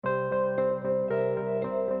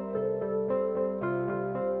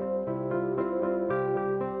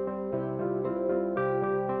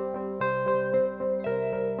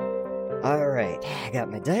I got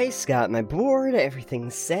my dice, got my board,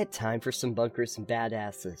 everything's set, time for some bunkers and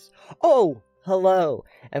badasses. Oh, hello,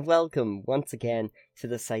 and welcome once again to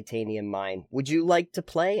the Psitanium Mine. Would you like to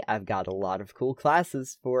play? I've got a lot of cool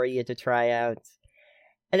classes for you to try out.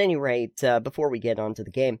 At any rate, before we get on to the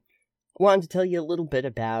game, I wanted to tell you a little bit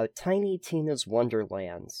about Tiny Tina's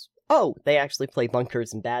Wonderlands. Oh, they actually play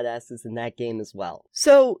bunkers and badasses in that game as well.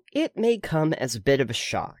 So, it may come as a bit of a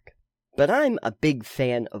shock, but I'm a big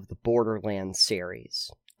fan of the Borderlands series.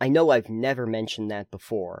 I know I've never mentioned that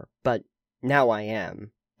before, but now I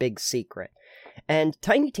am. Big secret. And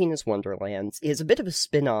Tiny Tina's Wonderlands is a bit of a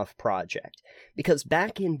spin-off project, because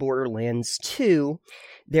back in Borderlands 2,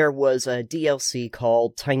 there was a DLC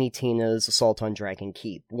called Tiny Tina's Assault on Dragon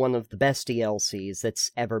Keep, one of the best DLCs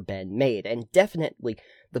that's ever been made, and definitely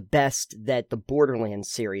the best that the Borderlands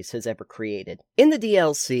series has ever created. In the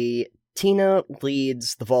DLC, Tina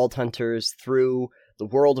leads the Vault Hunters through the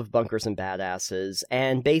world of bunkers and badasses,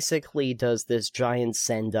 and basically does this giant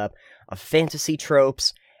send-up of fantasy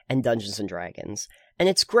tropes and Dungeons and Dragons. And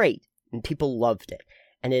it's great, and people loved it.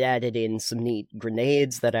 And it added in some neat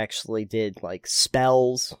grenades that actually did, like,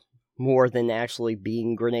 spells, more than actually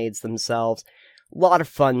being grenades themselves. A lot of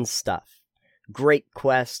fun stuff. Great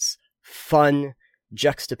quests, fun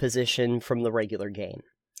juxtaposition from the regular game.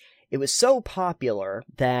 It was so popular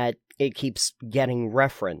that it keeps getting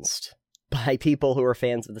referenced by people who are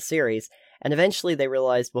fans of the series, and eventually they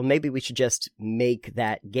realized, well, maybe we should just make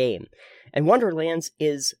that game. And Wonderlands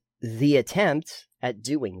is the attempt at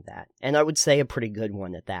doing that, and I would say a pretty good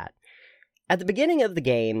one at that. At the beginning of the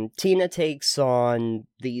game, Tina takes on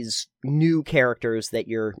these new characters that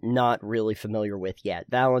you're not really familiar with yet,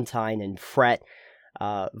 Valentine and Fret,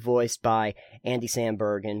 voiced by Andy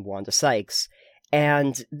Samberg and Wanda Sykes.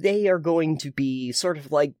 And they are going to be sort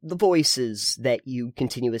of like the voices that you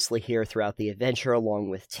continuously hear throughout the adventure, along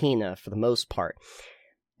with Tina, for the most part.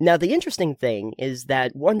 Now, the interesting thing is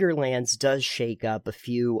that Wonderlands does shake up a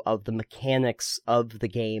few of the mechanics of the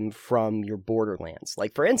game from your Borderlands.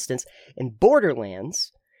 Like, for instance, in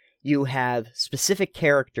Borderlands, you have specific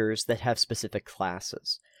characters that have specific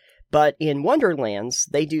classes. But in Wonderlands,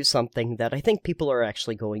 they do something that I think people are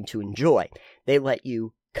actually going to enjoy. They let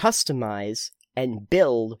you customize and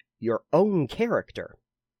build your own character.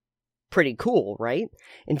 Pretty cool, right?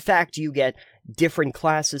 In fact, you get different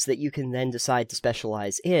classes that you can then decide to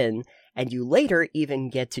specialize in, and you later even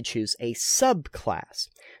get to choose a subclass.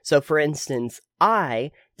 So, for instance,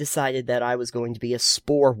 I decided that I was going to be a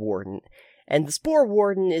Spore Warden, and the Spore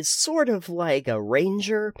Warden is sort of like a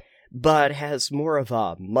ranger, but has more of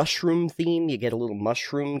a mushroom theme. You get a little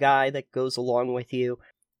mushroom guy that goes along with you.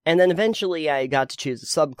 And then eventually I got to choose a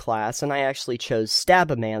subclass, and I actually chose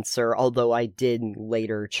Stabomancer, although I did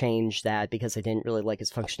later change that because I didn't really like his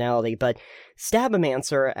functionality. But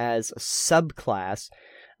Stabomancer as a subclass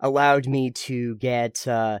allowed me to get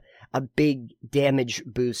a big damage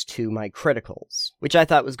boost to my criticals, which I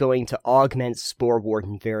thought was going to augment Spore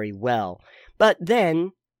Warden very well. But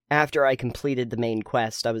then, after I completed the main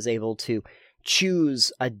quest, I was able to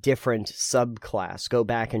choose a different subclass, go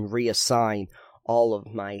back and reassign all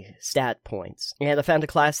of my stat points. And I found a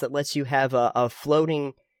class that lets you have a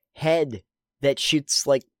floating head that shoots,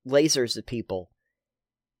 like, lasers at people.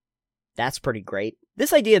 That's pretty great.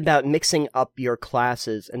 This idea about mixing up your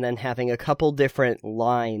classes and then having a couple different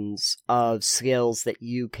lines of skills that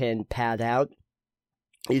you can pad out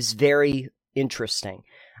is very interesting.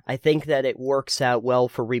 I think that it works out well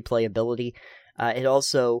for replayability. It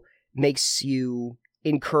also makes you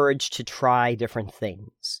encouraged to try different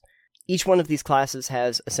things. Each one of these classes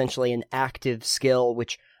has essentially an active skill,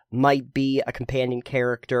 which might be a companion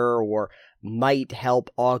character or might help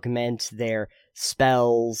augment their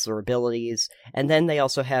spells or abilities, and then they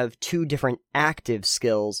also have two different active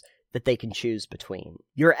skills that they can choose between.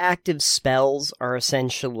 Your active spells are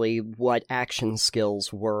essentially what action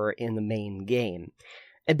skills were in the main game,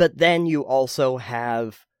 but then you also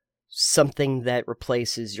have something that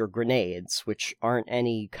replaces your grenades, which aren't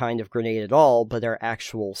any kind of grenade at all, but are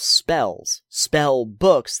actual spells. Spell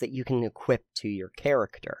books that you can equip to your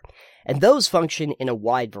character. And those function in a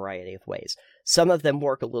wide variety of ways. Some of them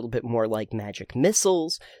work a little bit more like magic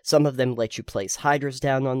missiles, some of them let you place hydras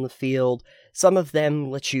down on the field, some of them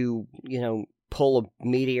let you, pull a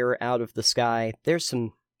meteor out of the sky. Here's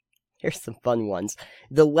some fun ones.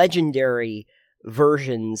 The legendary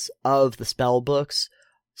versions of the spell books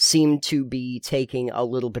seem to be taking a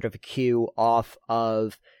little bit of a cue off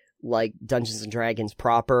of, like, Dungeons & Dragons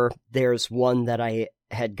proper. There's one that I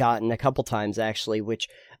had gotten a couple times, actually, which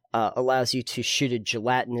allows you to shoot a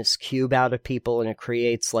gelatinous cube out of people, and it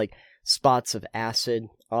creates, like, spots of acid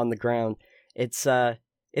on the ground. It's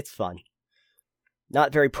fun.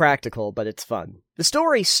 Not very practical, but it's fun. The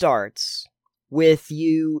story starts with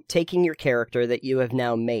you taking your character that you have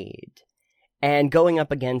now made and going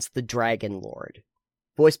up against the Dragon Lord,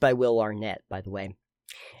 voiced by Will Arnett, by the way.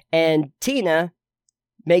 And Tina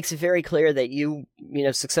makes it very clear that you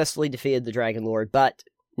successfully defeated the Dragon Lord, but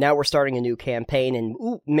now we're starting a new campaign,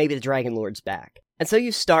 and maybe the Dragon Lord's back. And so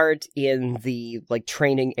you start in the,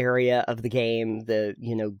 training area of the game, the,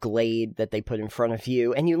 glade that they put in front of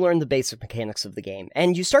you, and you learn the basic mechanics of the game.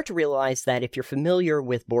 And you start to realize that if you're familiar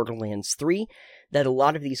with Borderlands 3, that a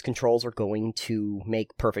lot of these controls are going to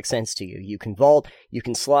make perfect sense to you. You can vault, you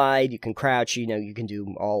can slide, you can crouch, you can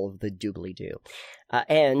do all of the doobly-doo.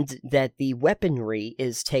 And that the weaponry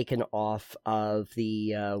is taken off of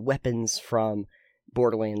the weapons from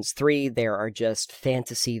Borderlands 3. There are just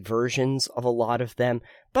fantasy versions of a lot of them,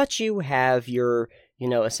 but you have your,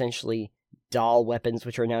 essentially doll weapons,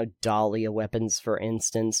 which are now Dahlia weapons, for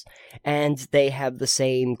instance, and they have the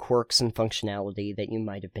same quirks and functionality that you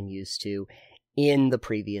might have been used to in the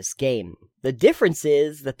previous game. The difference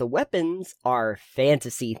is that the weapons are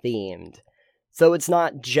fantasy-themed. So it's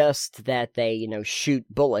not just that they, shoot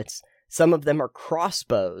bullets. Some of them are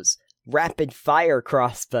crossbows, rapid-fire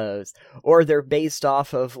crossbows, or they're based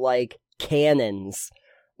off of, cannons,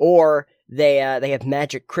 or they have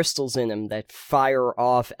magic crystals in them that fire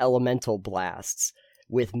off elemental blasts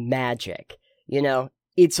with magic.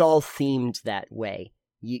 It's all themed that way.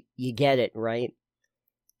 You get it, right?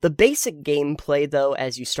 The basic gameplay, though,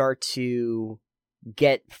 as you start to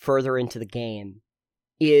get further into the game,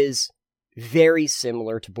 is very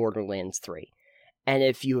similar to Borderlands 3. And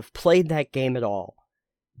if you have played that game at all,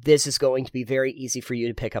 this is going to be very easy for you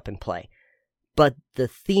to pick up and play. But the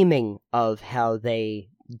theming of how they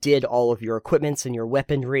did all of your equipments and your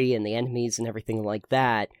weaponry and the enemies and everything like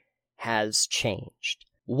that has changed.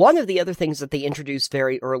 One of the other things that they introduced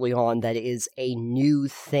very early on that is a new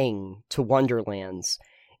thing to Wonderlands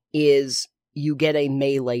is you get a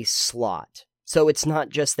melee slot. So it's not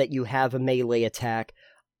just that you have a melee attack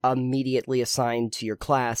immediately assigned to your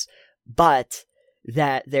class, but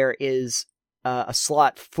that there is a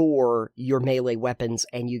slot for your melee weapons,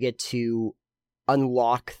 and you get to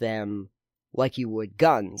unlock them like you would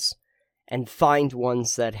guns, and find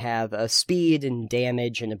ones that have a speed and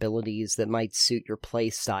damage and abilities that might suit your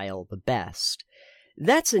playstyle the best.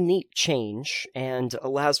 That's a neat change, and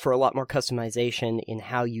allows for a lot more customization in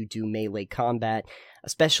how you do melee combat,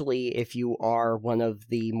 especially if you are one of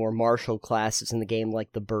the more martial classes in the game,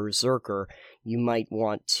 like the Berserker. You might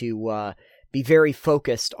want to be very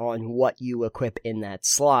focused on what you equip in that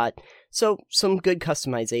slot, so some good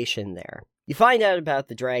customization there. You find out about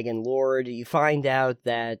the Dragon Lord, you find out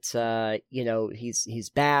that, he's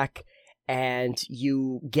back, and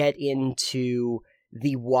you get into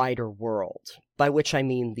the wider world, by which I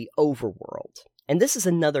mean the overworld. And this is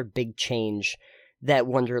another big change that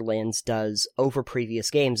Wonderlands does over previous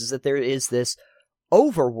games, is that there is this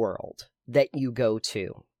overworld that you go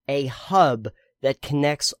to, a hub that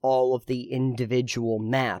connects all of the individual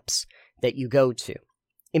maps that you go to.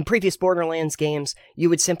 In previous Borderlands games, you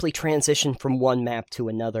would simply transition from one map to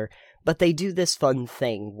another, but they do this fun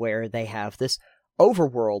thing where they have this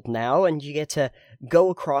overworld now, and you get to go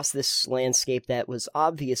across this landscape that was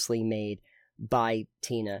obviously made by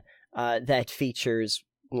Tina, that features,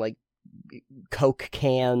 Coke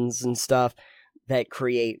cans and stuff that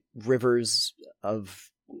create rivers of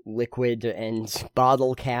liquid and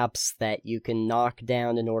bottle caps that you can knock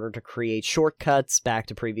down in order to create shortcuts back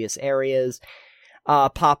to previous areas.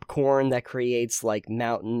 Popcorn that creates,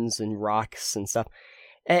 mountains and rocks and stuff.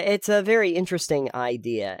 It's a very interesting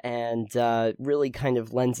idea, and really kind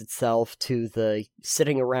of lends itself to the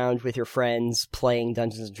sitting around with your friends playing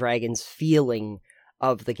Dungeons & Dragons feeling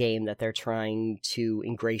of the game that they're trying to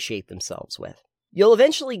ingratiate themselves with. You'll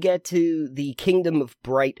eventually get to the Kingdom of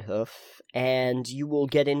Brighthoof, and you will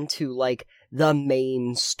get into, the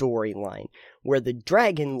main storyline, where the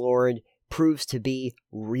Dragon Lord proves to be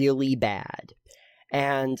really bad.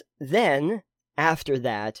 And then, after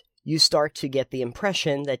that, you start to get the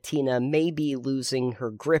impression that Tina may be losing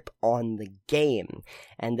her grip on the game,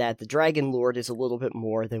 and that the Dragon Lord is a little bit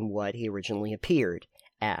more than what he originally appeared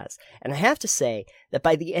as. And I have to say that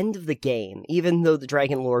by the end of the game, even though the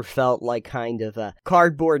Dragon Lord felt like kind of a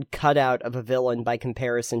cardboard cutout of a villain by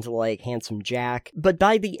comparison to, Handsome Jack, but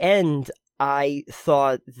by the end, I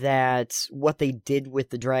thought that what they did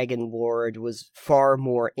with the Dragon Lord was far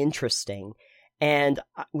more interesting, and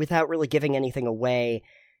without really giving anything away,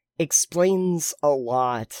 explains a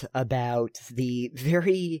lot about the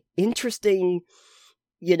very interesting,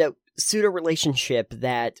 pseudo-relationship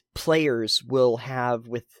that players will have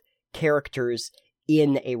with characters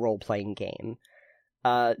in a role-playing game.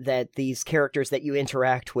 that these characters that you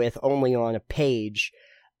interact with only on a page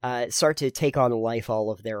start to take on a life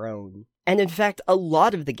all of their own. And in fact, a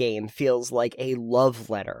lot of the game feels like a love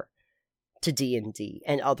letter to D&D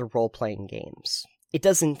and other role-playing games. It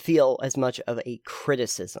doesn't feel as much of a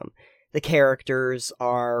criticism. The characters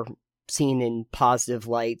are seen in positive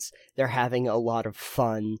lights, they're having a lot of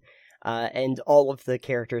fun, and all of the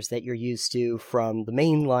characters that you're used to from the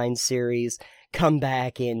mainline series come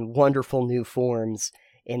back in wonderful new forms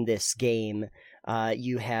in this game.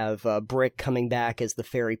 You have Brick coming back as the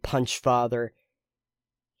fairy punch father.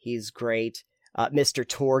 He's great. Mr.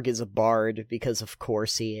 Torg is a bard, because of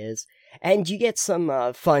course he is. And you get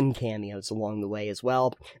some fun cameos along the way as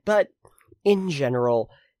well. But in general,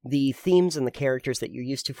 the themes and the characters that you're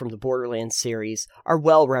used to from the Borderlands series are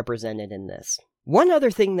well represented in this. One other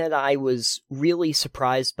thing that I was really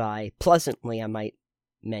surprised by, pleasantly I might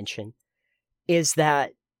mention, is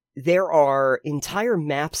that there are entire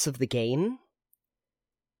maps of the game,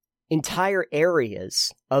 entire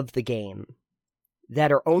areas of the game,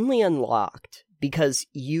 that are only unlocked because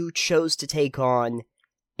you chose to take on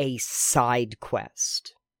a side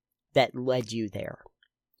quest that led you there.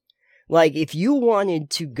 Like, if you wanted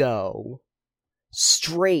to go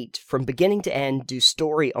straight from beginning to end, do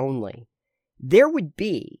story only, there would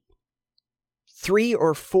be 3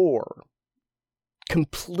 or 4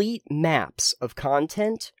 complete maps of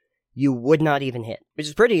content you would not even hit, which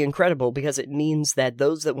is pretty incredible because it means that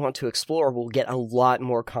those that want to explore will get a lot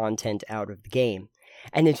more content out of the game.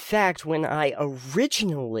 And in fact, when I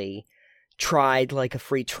originally tried like a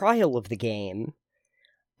free trial of the game,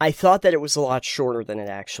 I thought that it was a lot shorter than it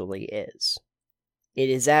actually is. It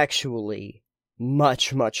is actually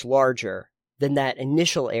much, much larger than that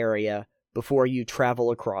initial area before you travel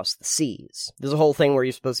across the seas. There's a whole thing where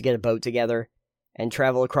you're supposed to get a boat together and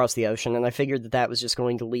travel across the ocean, and I figured that that was just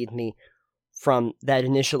going to lead me from that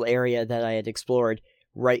initial area that I had explored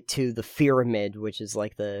right to the Pyramid, which is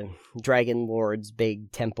like the Dragon Lord's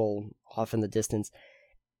big temple off in the distance,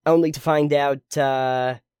 only to find out,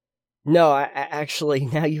 no, actually,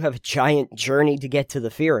 now you have a giant journey to get to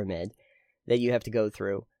the Pyramid that you have to go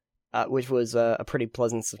through, which was a pretty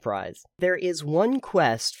pleasant surprise. There is one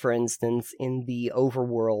quest, for instance, in the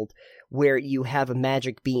overworld where you have a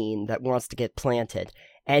magic bean that wants to get planted,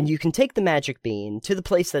 and you can take the magic bean to the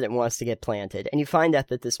place that it wants to get planted, and you find out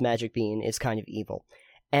that this magic bean is kind of evil.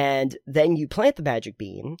 And then you plant the magic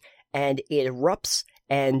bean, and it erupts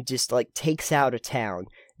and just, like, takes out a town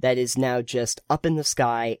that is now just up in the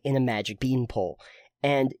sky in a magic beanpole.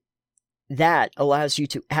 And that allows you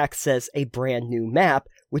to access a brand new map,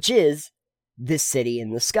 which is this city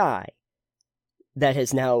in the sky that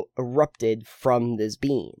has now erupted from this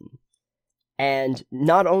bean. And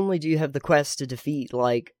not only do you have the quest to defeat,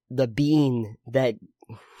 like, the bean that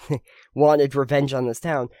wanted revenge on this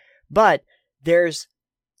town, but there's,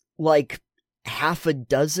 like, half a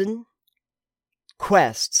dozen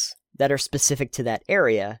quests that are specific to that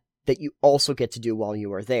area that you also get to do while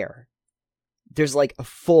you are there. There's, like, a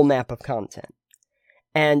full map of content.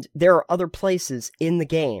 And there are other places in the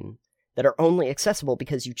game that are only accessible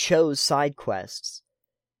because you chose side quests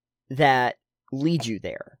that lead you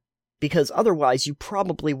there. Because otherwise, you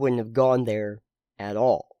probably wouldn't have gone there at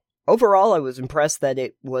all. Overall, I was impressed that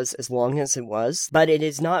it was as long as it was, but it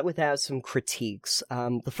is not without some critiques.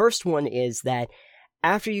 The first one is that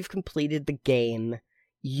after you've completed the game,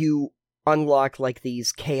 you unlock, like,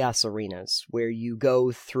 these chaos arenas, where you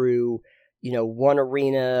go through, you know, one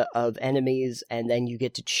arena of enemies, and then you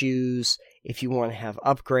get to choose if you want to have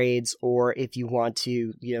upgrades, or if you want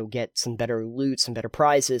to, you know, get some better loot, some better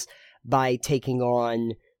prizes, by taking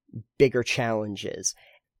on bigger challenges.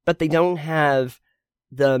 But they don't have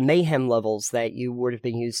the mayhem levels that you would have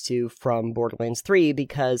been used to from Borderlands 3,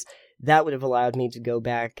 because that would have allowed me to go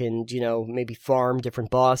back and, you know, maybe farm different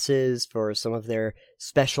bosses for some of their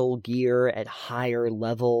special gear at higher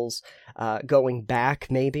levels, going back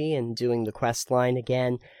maybe and doing the quest line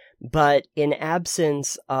again. But in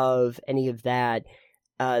absence of any of that,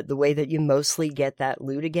 the way that you mostly get that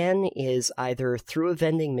loot again is either through a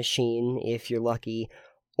vending machine, if you're lucky,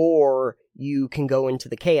 or you can go into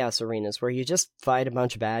the chaos arenas where you just fight a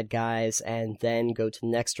bunch of bad guys and then go to the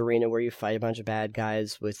next arena where you fight a bunch of bad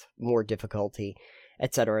guys with more difficulty,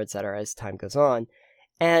 etc., as time goes on.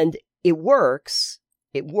 And it works,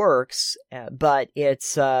 but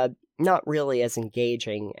it's not really as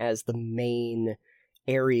engaging as the main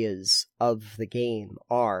areas of the game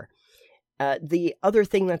are. The other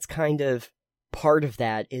thing that's kind of part of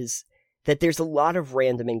that is that there's a lot of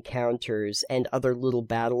random encounters and other little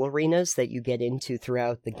battle arenas that you get into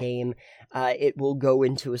throughout the game. It will go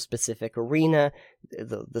into a specific arena,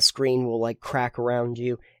 the screen will like crack around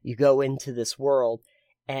you, you go into this world,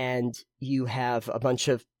 and you have a bunch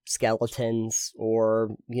of skeletons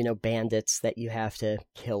or, bandits that you have to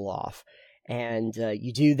kill off. And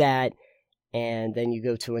you do that, and then you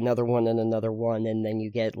go to another one, and then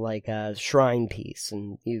you get like a shrine piece,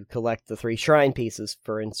 and you collect the 3 shrine pieces,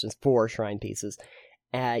 for instance, 4 shrine pieces.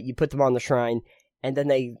 You put them on the shrine, and then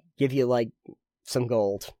they give you like some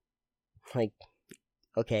gold. Like,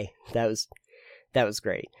 okay, that was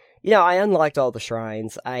great. I unlocked all the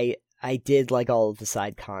shrines. I did like all of the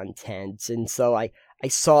side content, and so I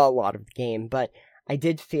saw a lot of the game, but I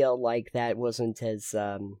did feel like that wasn't as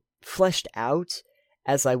fleshed out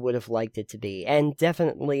as I would have liked it to be, and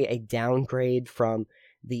definitely a downgrade from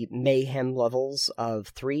the mayhem levels of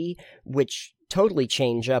 3, which totally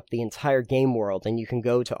change up the entire game world, and you can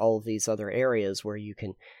go to all of these other areas where you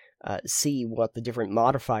can see what the different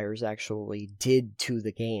modifiers actually did to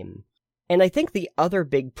the game. And I think the other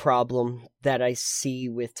big problem that I see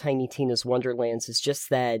with Tiny Tina's Wonderlands is just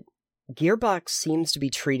that Gearbox seems to be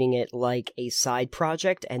treating it like a side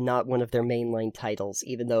project and not one of their mainline titles,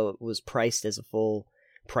 even though it was priced as a full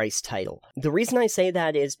price title. The reason I say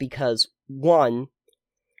that is because, one,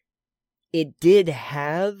 it did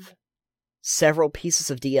have several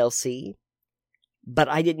pieces of DLC, but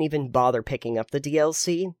I didn't even bother picking up the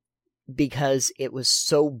DLC because it was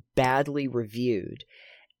so badly reviewed.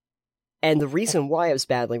 And the reason why it was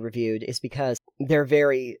badly reviewed is because they're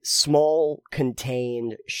very small,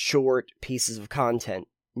 contained, short pieces of content.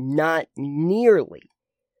 Not nearly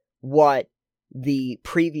what the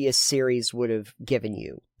previous series would have given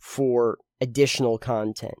you for additional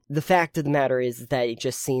content. The fact of the matter is that it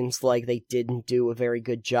just seems like they didn't do a very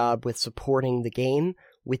good job with supporting the game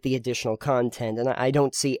with the additional content. And I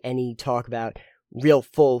don't see any talk about real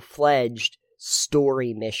full-fledged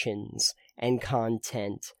story missions and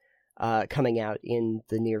content coming out in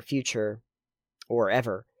the near future, or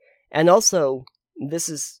ever. And also, this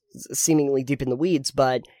is seemingly deep in the weeds,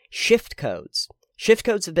 but shift codes. Shift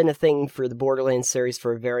codes have been a thing for the Borderlands series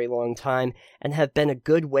for a very long time, and have been a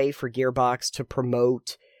good way for Gearbox to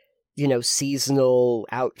promote, seasonal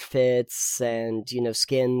outfits and,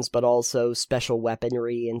 skins, but also special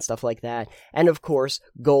weaponry and stuff like that. And of course,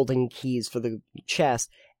 golden keys for the chest.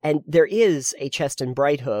 And there is a chest in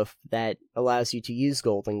Brighthoof that allows you to use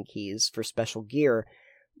golden keys for special gear,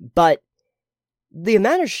 but the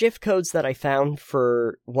amount of shift codes that I found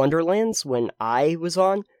for Wonderlands when I was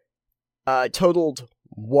on totaled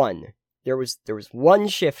 1. There was 1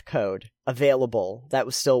 shift code available that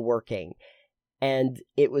was still working, and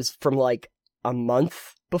it was from like a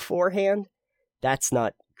month beforehand. That's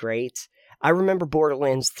not great. I remember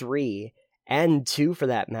Borderlands 3, and 2 for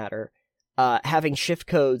that matter, having shift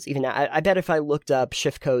codes. Even I bet if I looked up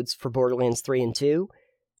shift codes for Borderlands 3 and 2,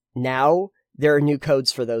 now there are new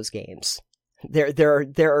codes for those games. There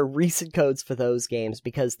are recent codes for those games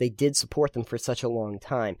because they did support them for such a long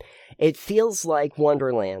time. It feels like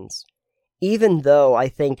Wonderlands, even though I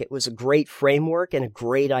think it was a great framework and a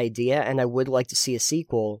great idea, and I would like to see a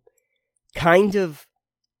sequel, kind of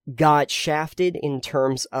got shafted in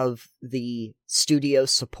terms of the studio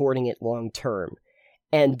supporting it long term.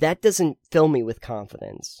 And that doesn't fill me with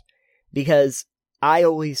confidence, because I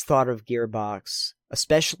always thought of Gearbox,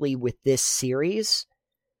 especially with this series,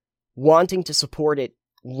 wanting to support it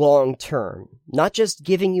long term. Not just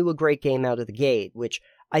giving you a great game out of the gate, which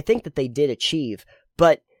I think that they did achieve,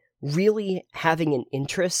 but really having an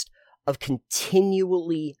interest of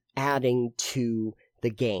continually adding to the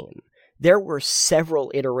game. There were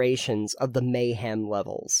several iterations of the mayhem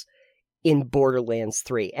levels in Borderlands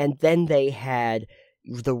 3, and then they had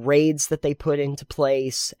the raids that they put into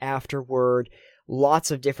place afterward,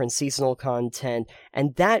 lots of different seasonal content,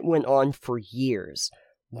 and that went on for years.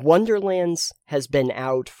 Wonderlands has been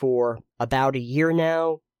out for about a year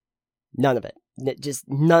now. None of it. Just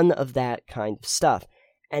none of that kind of stuff.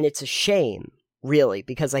 And it's a shame, really,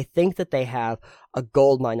 because I think that they have a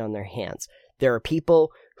goldmine on their hands. There are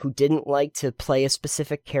people who didn't like to play a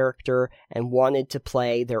specific character and wanted to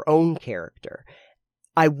play their own character.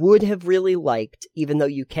 I would have really liked, even though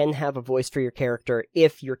you can have a voice for your character,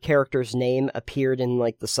 if your character's name appeared in,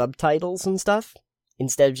 like, the subtitles and stuff,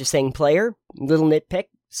 instead of just saying player. Little nitpick,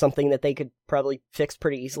 something that they could probably fix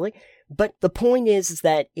pretty easily. But the point is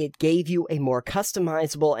that it gave you a more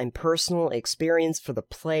customizable and personal experience for the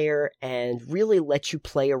player and really let you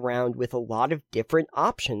play around with a lot of different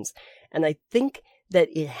options. And I think that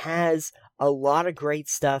it has a lot of great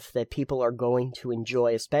stuff that people are going to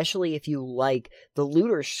enjoy, especially if you like the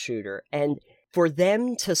looter shooter. And for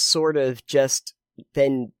them to sort of just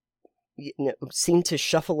then seem to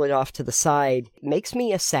shuffle it off to the side makes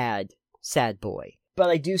me a sad boy. But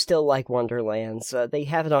I do still like Wonderlands. They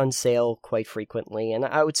have it on sale quite frequently, and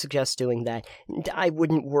I would suggest doing that. I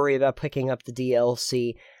wouldn't worry about picking up the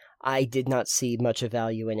DLC. I did not see much of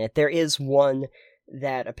value in it. There is one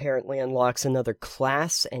that apparently unlocks another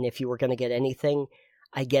class, and if you were going to get anything,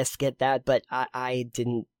 I guess get that, but I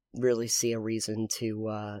didn't really see a reason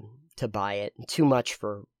to buy it. Too much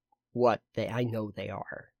for what I know they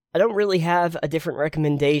are. I don't really have a different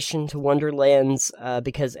recommendation to Wonderlands,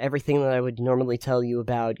 because everything that I would normally tell you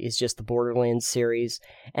about is just the Borderlands series,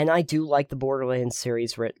 and I do like the Borderlands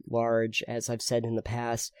series writ large, as I've said in the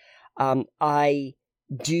past. I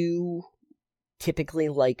do typically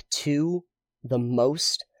like 2 the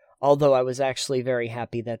most, although I was actually very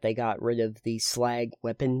happy that they got rid of the slag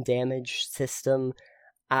weapon damage system.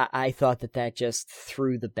 I thought that just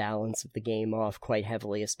threw the balance of the game off quite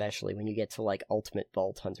heavily, especially when you get to, like, Ultimate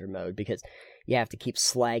Vault Hunter mode, because you have to keep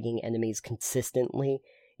slagging enemies consistently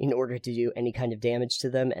in order to do any kind of damage to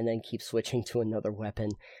them, and then keep switching to another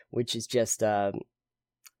weapon, which is just, a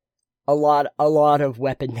lot of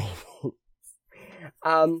weapon naming.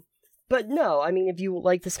 But no, I mean, if you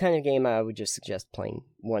like this kind of game, I would just suggest playing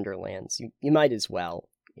Wonderlands. You might as well.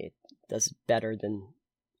 It does it better than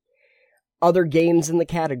other games in the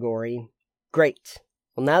category. Great.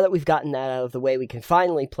 Well, now that we've gotten that out of the way, we can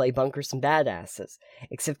finally play Bunkers and Badasses.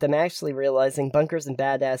 Except I'm actually realizing Bunkers and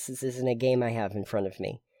Badasses isn't a game I have in front of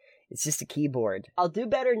me. It's just a keyboard. I'll do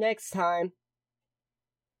better next time.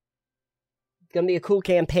 It's gonna be a cool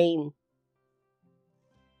campaign.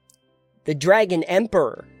 The Dragon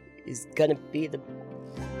Emperor is gonna be the